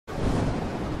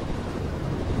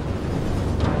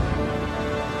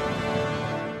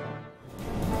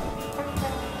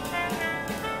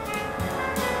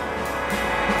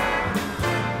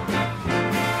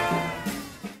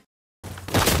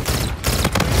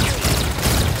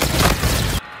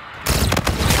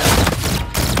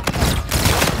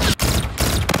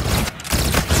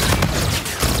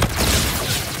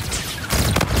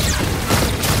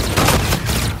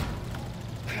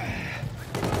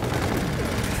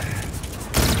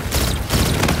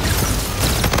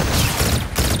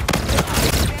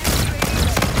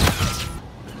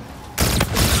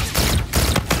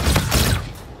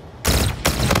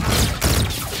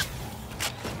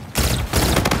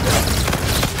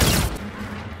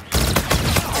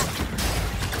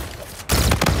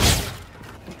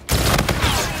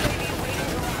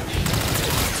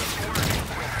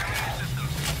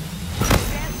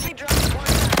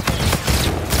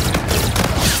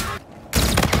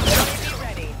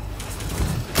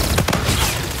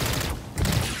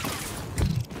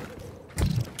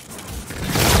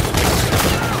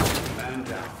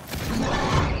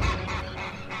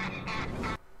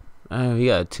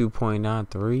got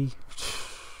 2.93.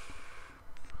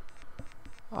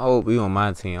 I hope we on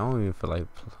my team. I don't even feel like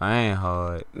playing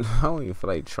hard. I don't even feel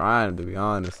like trying, to be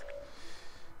honest.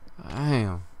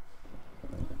 Damn.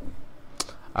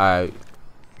 Alright.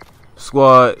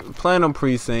 Squad, playing on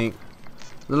precinct.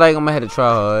 Look like I'm gonna have to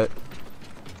try hard.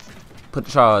 Put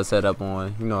the try hard setup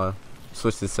on. You know,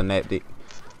 switch to synaptic.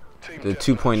 The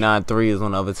 2.93 is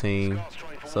on the other team.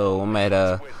 So I'm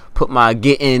gonna put my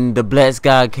getting the blessed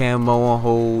guy camo on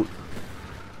hold.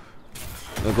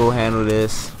 Let's go handle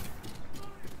this.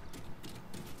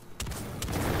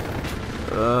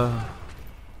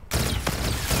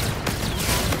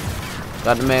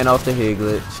 Got the man off the head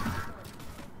glitch.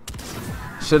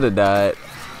 Shoulda died.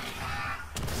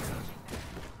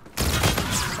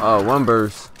 Oh, one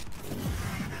burst.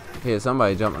 Here,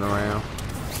 somebody jumping around.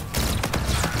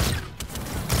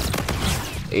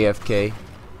 AFK.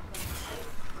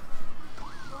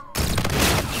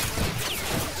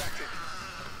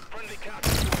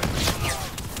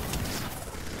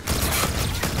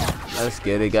 Let's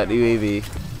get it. Got the UAV.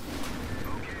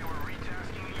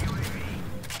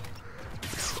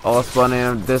 All spawning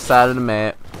on this side of the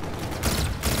map.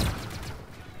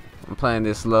 I'm playing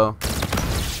this slow.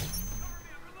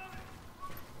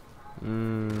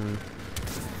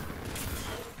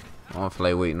 I don't feel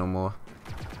like waiting no more.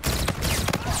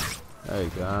 There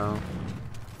you go.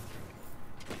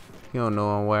 You don't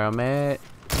know where I'm at.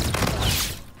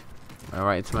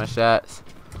 Alright, into my shots.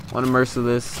 One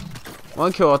merciless.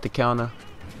 One kill off the counter.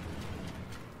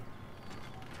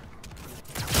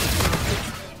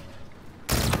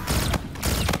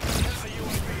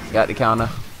 Got the counter.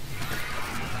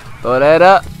 Throw that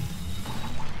up.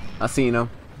 I seen him.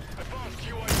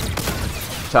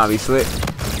 Trying to be slick.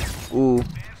 Ooh.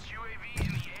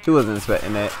 He wasn't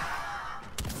expecting that.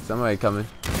 Somebody coming.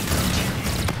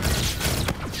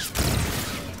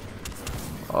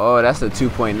 Oh, that's a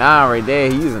 2.9 right there.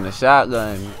 He's using a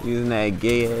shotgun. Using that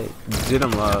gay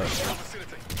Jim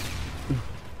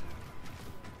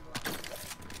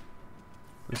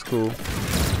It's cool.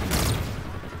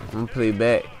 I'm gonna play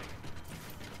back.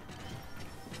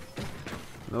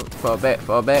 Nope, fall back,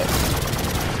 fall back.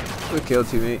 Good kill,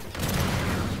 teammate.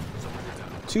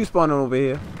 Two spawning over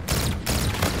here.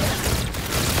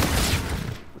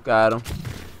 Got him.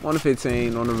 1 to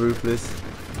 15 on the roofless.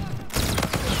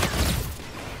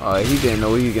 Oh, he didn't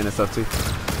know what he was getting himself to.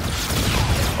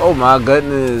 Oh my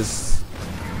goodness.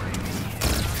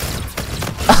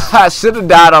 I should have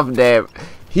died off that.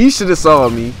 He should have saw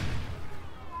me.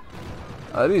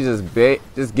 Oh, he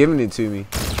just giving it to me.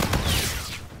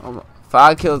 Oh my,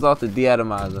 5 kills off the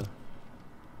De-Atomizer.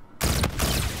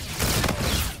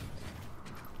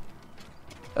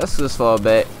 Let's just fall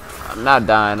back. I'm not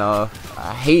dying off.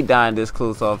 I hate dying this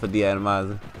close off of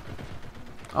De-Atomizer.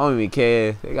 I don't even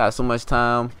care. They got so much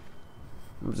time.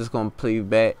 I'm just gonna play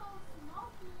back.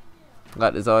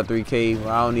 Got this R3K. Well,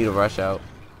 I don't need to rush out.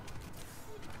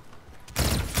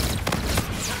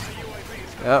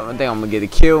 Yep, I think I'm gonna get a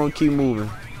kill and keep moving.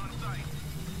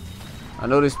 I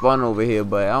know they're spawning over here,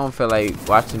 but I don't feel like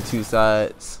watching two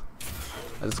sides.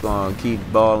 I'm just gonna keep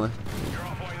balling.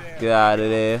 Get out of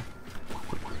there.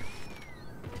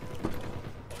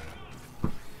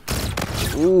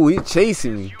 Ooh, he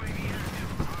chasing me.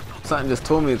 Something just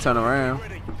told me to turn around.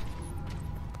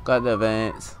 Got the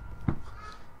advance.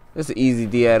 It's an easy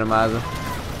De-Atomizer.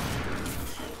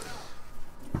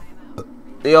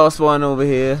 They all spawn over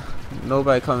here.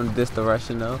 Nobody coming this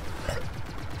direction though.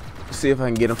 See if I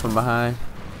can get him from behind.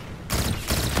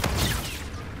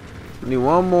 Need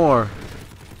one more.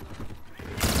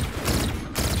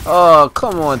 Oh,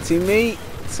 come on, teammate.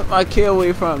 Somebody kill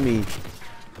away from me.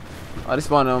 Oh, they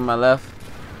spawning on my left.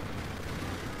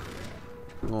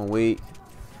 I'm gonna wait.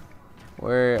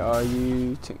 Where are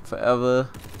you? Take forever.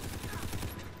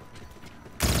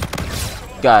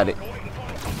 Got it.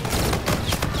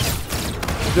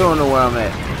 Still don't know where I'm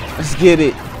at. Let's get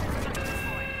it.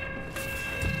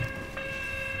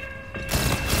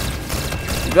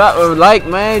 Drop a like,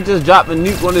 man. Just drop a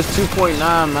nuke on this 2.9,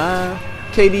 man.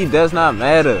 KD does not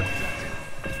matter.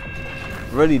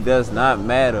 Really does not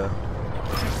matter.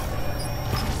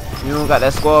 You don't got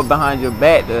that squad behind your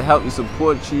back to help you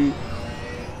support you.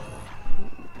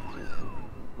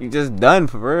 You just done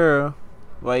for real.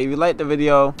 But if you like the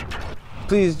video,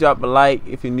 please drop a like.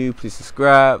 If you're new, please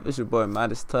subscribe. It's your boy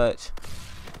Midas Touch.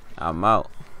 I'm out.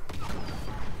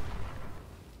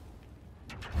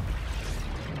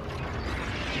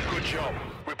 Good job.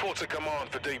 Report to command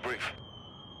for debrief.